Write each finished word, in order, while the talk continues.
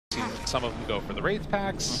some of them go for the Wraith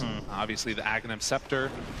Packs. Obviously, the Aghanim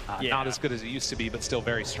Scepter, not as good as it used to be, but still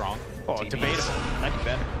very strong. Oh, debatable. Might be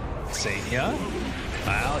better. Senya,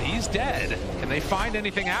 well, he's dead. Can they find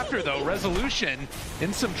anything after, though? Resolution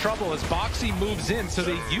in some trouble as Boxy moves in, so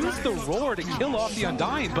they use the Roar to kill off the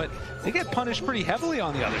Undying, but they get punished pretty heavily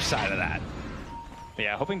on the other side of that.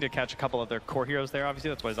 Yeah, hoping to catch a couple of their core heroes there, obviously.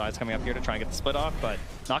 That's why Zai's coming up here to try and get the split off, but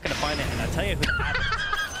not going to find it. And I'll tell you who had it.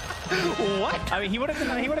 What? I mean, he would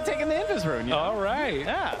have taken the Invis rune. You know? All right.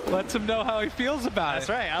 Yeah. Lets him know how he feels about That's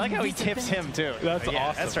it. right. I like how he tips him, too. That's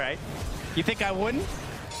awesome. That's right. You think I wouldn't?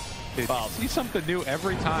 Well, see something new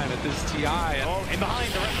every time at this TI. Oh, and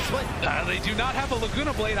behind the split. They do not have a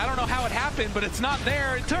Laguna Blade. I don't know how it happened, but it's not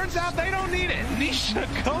there. It turns out they don't need it. Nisha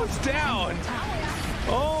goes down.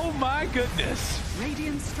 Oh my goodness.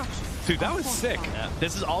 Dude, that was sick. Yeah.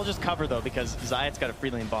 This is all just cover, though, because Zayat's got a free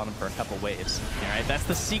lane bottom for a couple waves. All right, that's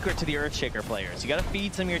the secret to the Earthshaker players. You got to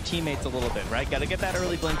feed some of your teammates a little bit, right? Got to get that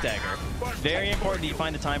early Blink Dagger. Very important that you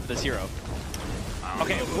find the time for this hero.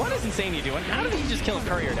 Okay, what is Insania doing? How did he just kill a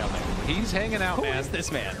courier down there? He's hanging out, man. Who is this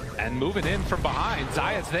man? And moving in from behind.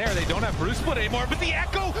 Zayat's there. They don't have Bruce Split anymore, but the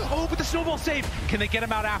Echo! Oh, but the snowball save. Can they get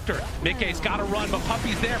him out after? miCKe's got to run, but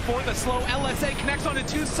Puppy's there for the slow. LSA connects onto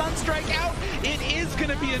 2. Sunstrike out. It is going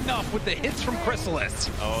to be enough with the hits from Chrysalis.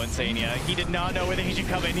 Oh, Insania. He did not know whether he should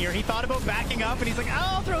come in here. He thought about backing up, and he's like,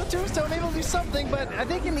 oh, I'll throw a tombstone, maybe I'll do something, but I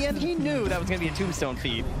think in the end he knew that was going to be a tombstone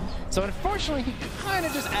feed. So unfortunately, he kind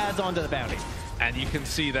of just adds on to the bounty. And you can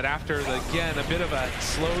see that after, again, a bit of a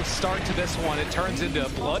slow start to this one, it turns into a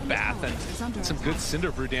bloodbath and some good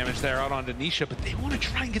Cinder Brew damage there out onto Nisha, but they want to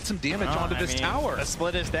try and get some damage onto this tower. The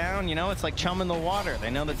split is down, you know, it's like chum in the water. They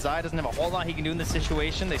know that Zai doesn't have a whole lot he can do in this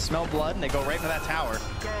situation. They smell blood and they go right for that tower.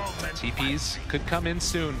 TPs could come in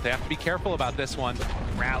soon. They have to be careful about this one.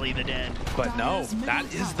 Rally the dead. But no,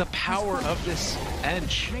 that is the power of this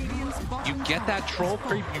bench. You get that troll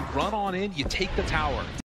creep, you run on in, you take the tower.